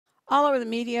All over the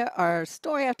media are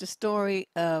story after story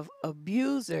of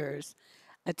abusers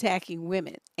attacking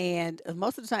women. And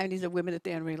most of the time, these are women that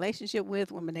they're in a relationship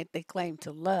with, women that they claim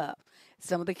to love.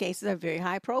 Some of the cases are very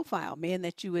high profile, men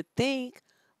that you would think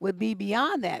would be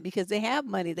beyond that because they have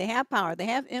money, they have power, they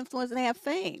have influence, and they have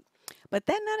fame. But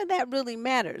that none of that really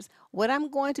matters. What I'm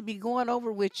going to be going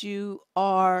over with you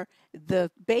are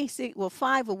the basic, well,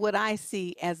 five of what I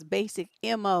see as basic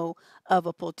MO of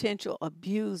a potential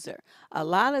abuser. A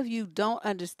lot of you don't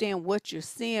understand what you're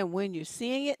seeing when you're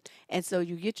seeing it, and so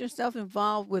you get yourself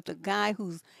involved with a guy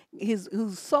whose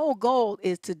sole goal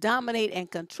is to dominate and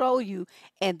control you,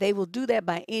 and they will do that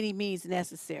by any means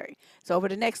necessary. So over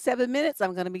the next 7 minutes,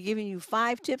 I'm going to be giving you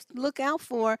 5 tips to look out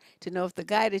for to know if the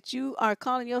guy that you are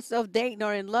calling yourself dating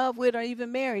or in love with or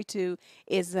even married to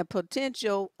is a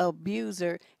potential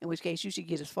abuser, in which case you should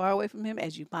get as far away from him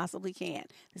as you possibly can.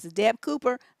 This is Deb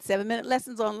Cooper, 7-minute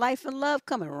lessons on life and love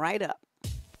coming right up.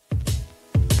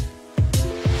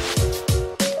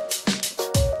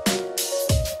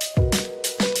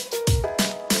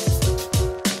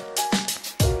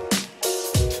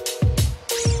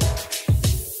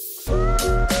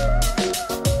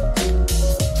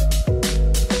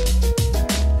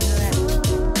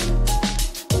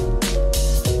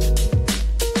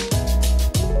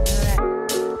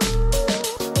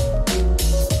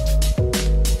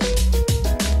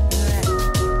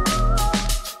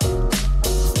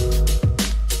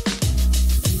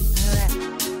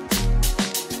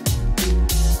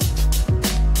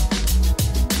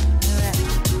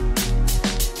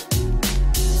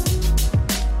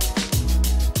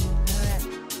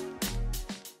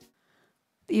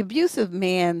 The abusive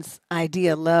man's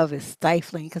idea of love is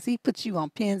stifling because he puts you on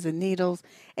pins and needles,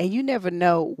 and you never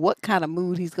know what kind of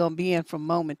mood he's going to be in from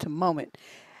moment to moment.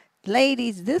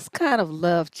 Ladies, this kind of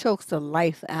love chokes the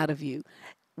life out of you.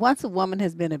 Once a woman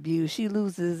has been abused, she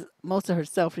loses most of her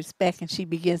self respect and she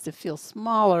begins to feel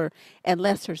smaller and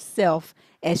less herself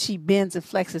as she bends and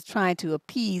flexes trying to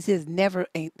appease his never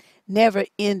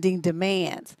ending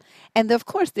demands. And of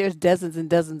course, there's dozens and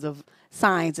dozens of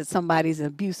signs that somebody's an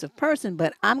abusive person,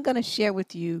 but I'm going to share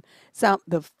with you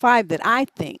the 5 that I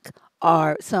think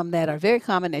are some that are very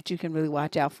common that you can really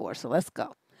watch out for. So let's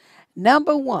go.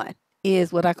 Number 1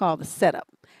 is what I call the setup.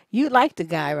 You like the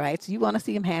guy, right? So you want to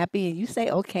see him happy and you say,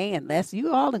 okay, unless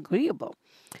you all agreeable.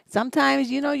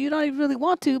 Sometimes, you don't even really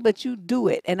want to, but you do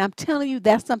it. And I'm telling you,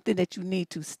 that's something that you need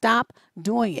to stop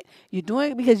doing it. You're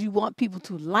doing it because you want people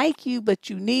to like you, but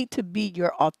you need to be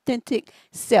your authentic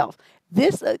self.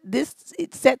 This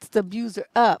it sets the abuser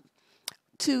up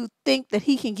to think that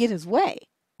he can get his way.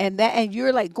 And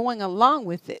you're like going along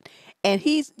with it. And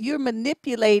you're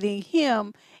manipulating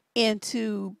him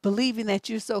into believing that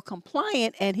you're so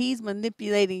compliant and he's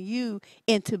manipulating you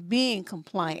into being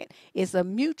compliant. It's a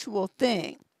mutual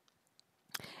thing.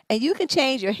 And you can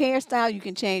change your hairstyle, you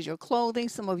can change your clothing.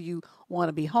 Some of you want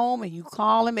to be home and you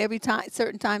call him every time,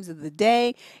 certain times of the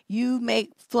day. You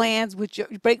break plans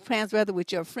rather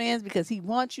with your friends because he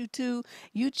wants you to.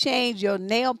 You change your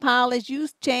nail polish, you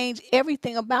change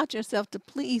everything about yourself to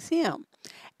please him.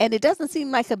 And it doesn't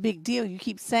seem like a big deal. You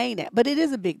keep saying that, but it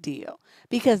is a big deal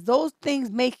because those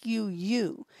things make you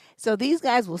you. So these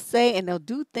guys will say and they'll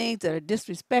do things that are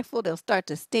disrespectful. They'll start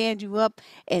to stand you up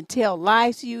and tell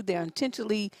lies to you. They'll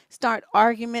intentionally start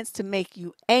arguments to make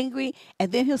you angry.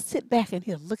 And then he'll sit back and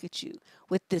he'll look at you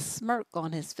with this smirk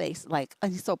on his face, like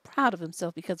he's so proud of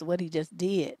himself because of what he just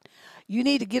did. You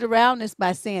need to get around this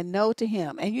by saying no to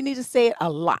him. And you need to say it a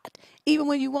lot. Even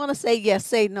when you want to say yes,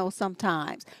 say no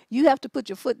sometimes. You have to put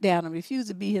your foot down and refuse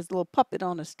to be his little puppet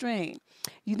on a string.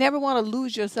 You never want to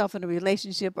lose yourself in a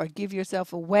relationship or give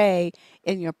yourself away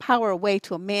and your power away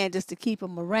to a man just to keep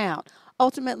him around.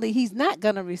 Ultimately, he's not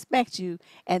going to respect you,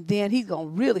 and then he's going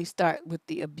to really start with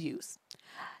the abuse.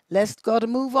 Let's go to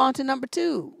move on to number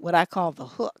 2, what I call the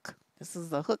hook. This is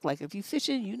the hook. Like if you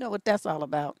fishing, you know what that's all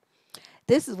about.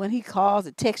 This is when he calls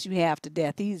and texts you half to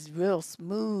death. He's real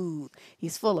smooth.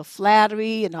 He's full of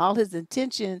flattery, and all his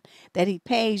intention that he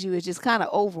pays you is just kind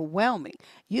of overwhelming.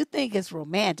 You think it's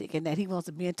romantic and that he wants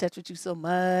to be in touch with you so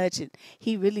much, and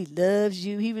he really loves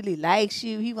you. He really likes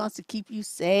you. He wants to keep you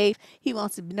safe. He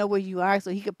wants to know where you are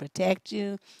so he can protect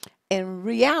you. In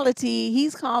reality,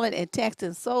 he's calling and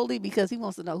texting solely because he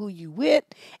wants to know who you with,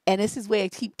 and it's his way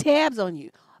to keep tabs on you.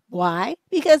 Why?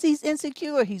 Because he's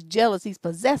insecure, he's jealous, he's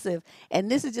possessive,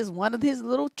 and this is just one of his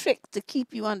little tricks to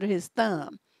keep you under his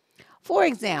thumb. For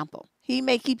example, he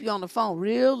may keep you on the phone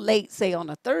real late, say on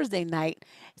a Thursday night,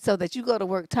 so that you go to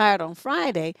work tired on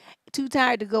Friday, too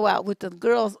tired to go out with the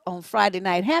girls on Friday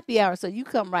night happy hour, so you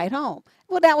come right home.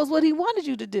 Well, that was what he wanted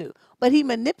you to do. But he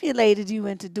manipulated you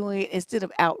into doing it instead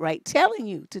of outright telling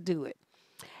you to do it.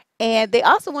 And they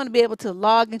also want to be able to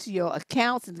log into your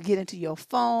accounts and get into your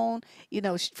phone,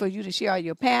 for you to share all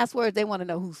your passwords. They want to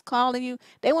know who's calling you.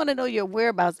 They want to know your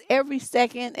whereabouts every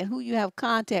second and who you have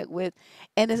contact with.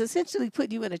 And it's essentially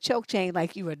putting you in a choke chain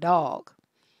like you're a dog.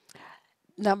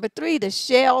 Number three, the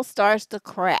shell starts to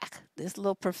crack. This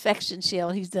little perfection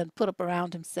shell he's done put up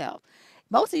around himself.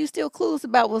 Most of you still clueless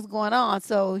about what's going on,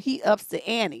 so he ups the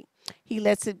ante. He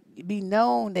lets it be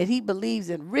known that he believes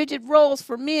in rigid roles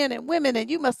for men and women, and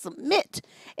you must submit.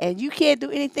 And you can't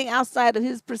do anything outside of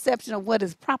his perception of what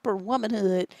is proper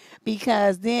womanhood,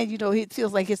 because then, it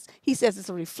feels like he says it's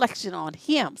a reflection on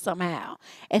him somehow.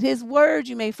 And his words,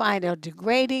 you may find, are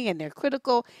degrading and they're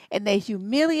critical, and they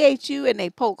humiliate you, and they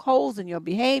poke holes in your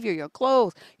behavior, your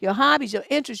clothes, your hobbies, your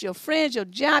interests, your friends, your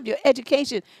job, your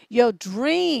education, your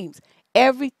dreams.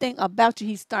 Everything about you,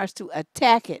 he starts to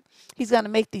attack it. He's going to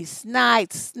make these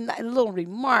little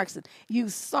remarks and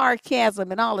use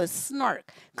sarcasm and all this snark,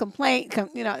 claiming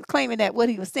that what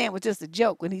he was saying was just a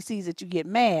joke when he sees that you get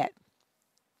mad.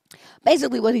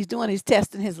 Basically, what he's doing is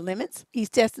testing his limits. He's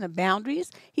testing the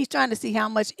boundaries. He's trying to see how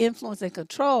much influence and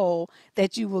control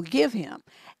that you will give him,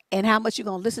 and how much you're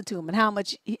going to listen to him,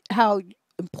 and how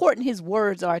important his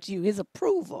words are to you, his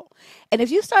approval. And if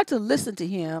you start to listen to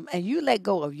him and you let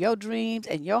go of your dreams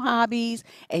and your hobbies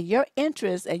and your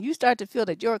interests, and you start to feel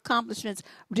that your accomplishments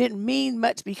didn't mean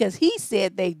much because he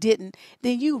said they didn't,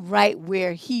 then you right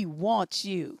where he wants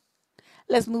you.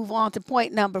 Let's move on to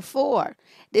point number four.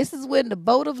 This is when the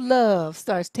boat of love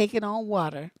starts taking on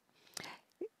water.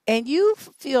 And you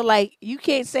feel like you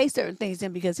can't say certain things to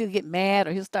him because he'll get mad,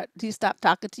 or he'll stop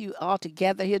talking to you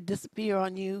altogether. He'll disappear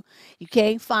on you. You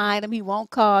can't find him. He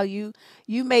won't call you.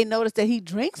 You may notice that he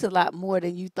drinks a lot more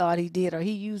than you thought he did, or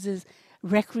he uses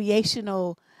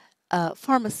recreational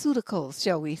pharmaceuticals,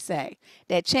 shall we say,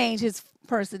 that change his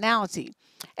personality.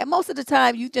 And most of the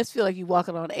time, you just feel like you're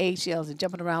walking on eggshells and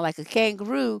jumping around like a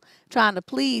kangaroo trying to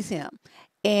please him.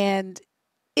 And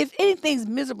if anything's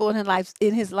miserable in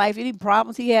his life, any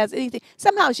problems he has, anything,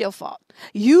 somehow it's your fault.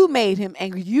 You made him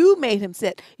angry. You made him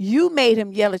sad. You made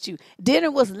him yell at you.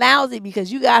 Dinner was lousy because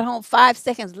you got home 5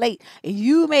 seconds late, and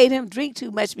you made him drink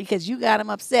too much because you got him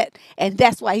upset, and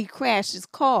that's why he crashed his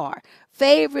car.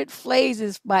 Favorite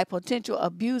phrases by potential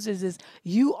abusers is,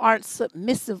 you aren't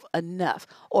submissive enough,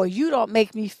 or you don't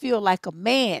make me feel like a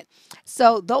man.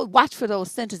 So watch for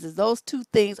those sentences. Those two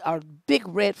things are big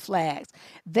red flags.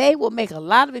 They will make a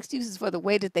lot of excuses for the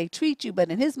way that they treat you,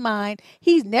 but in his mind,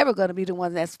 he's never going to be the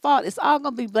one that's fault. It's all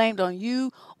going to be blamed on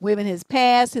you, women, his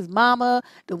past, his mama,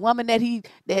 the woman that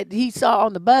he saw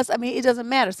on the bus. I mean, it doesn't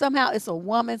matter. Somehow it's a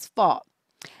woman's fault.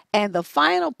 And the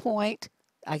final point,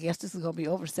 I guess this is going to be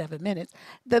over 7 minutes.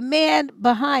 The man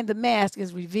behind the mask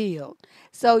is revealed.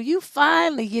 So you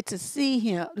finally get to see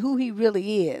him, who he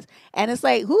really is. And it's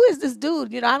like, who is this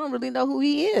dude? I don't really know who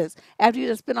he is after you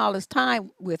just spend all this time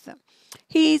with him.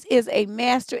 He is a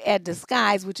master at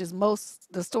disguise, which is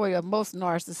the story of most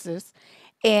narcissists.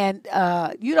 And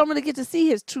you don't really get to see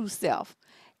his true self.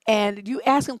 And you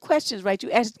ask him questions, right?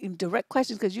 You ask him direct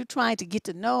questions because you're trying to get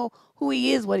to know who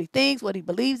he is, what he thinks, what he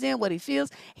believes in, what he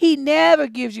feels. He never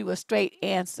gives you a straight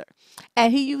answer.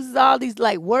 And he uses all these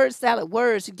like word salad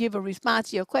words to give a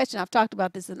response to your question. I've talked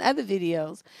about this in other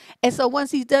videos. And so once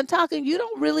he's done talking, you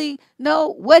don't really know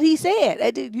what he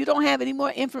said. You don't have any more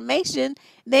information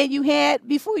than you had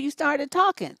before you started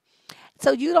talking.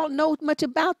 So you don't know much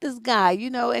about this guy,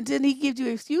 and then he gives you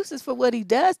excuses for what he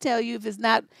does tell you, if it's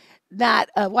not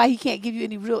why he can't give you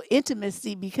any real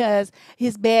intimacy, because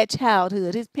his bad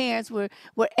childhood. His parents were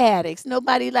addicts.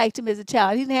 Nobody liked him as a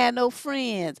child. He didn't have no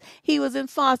friends. He was in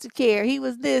foster care. He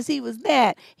was this, he was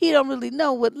that. He don't really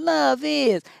know what love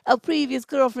is. A previous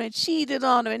girlfriend cheated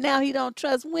on her, and now he don't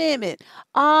trust women.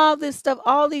 All this stuff,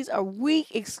 all these are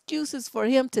weak excuses for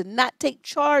him to not take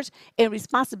charge and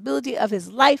responsibility of his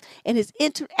life and his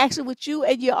interaction with you,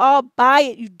 and you all buy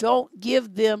it. You don't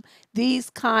give them this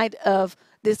kind of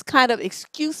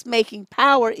excuse making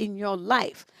power in your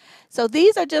life. So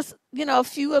these are just, a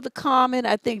few of the common,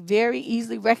 I think, very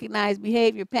easily recognized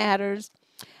behavior patterns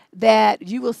that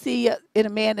you will see in a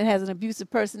man that has an abusive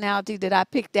personality, that I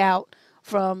picked out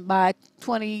from my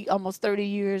 20, almost 30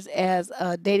 years as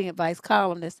a dating advice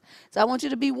columnist. So I want you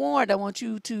to be warned. I want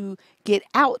you to get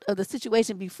out of the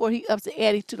situation before he ups the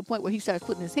ante to the point where he starts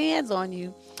putting his hands on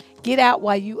you. Get out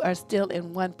while you are still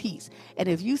in one piece. And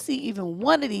if you see even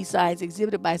one of these signs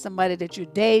exhibited by somebody that you're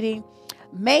dating,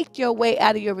 Make your way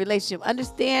out of your relationship.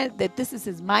 Understand that this is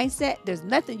his mindset. There's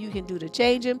nothing you can do to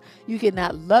change him. You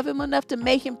cannot love him enough to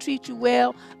make him treat you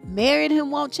well. Marrying him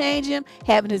won't change him.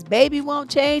 Having his baby won't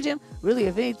change him. Really,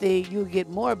 if anything, you'll get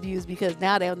more abused because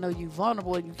now they'll know you're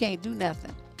vulnerable and you can't do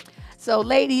nothing. So,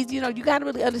 ladies, you got to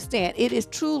really understand it is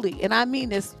truly, and I mean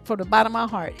this from the bottom of my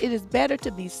heart, it is better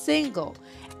to be single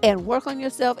and work on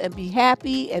yourself and be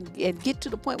happy and get to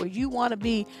the point where you want to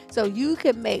be so you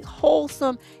can make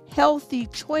wholesome, healthy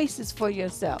choices for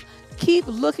yourself. Keep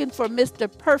looking for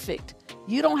Mr. Perfect.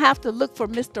 You don't have to look for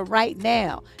Mr. Right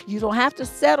now. You don't have to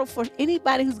settle for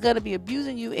anybody who's going to be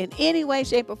abusing you in any way,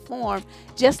 shape, or form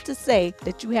just to say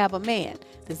that you have a man.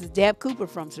 This is Deb Cooper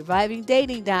from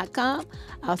survivingdating.com.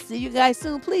 I'll see you guys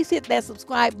soon. Please hit that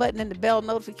subscribe button and the bell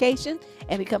notification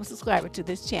and become a subscriber to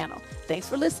this channel. Thanks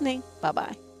for listening.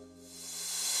 Bye-bye.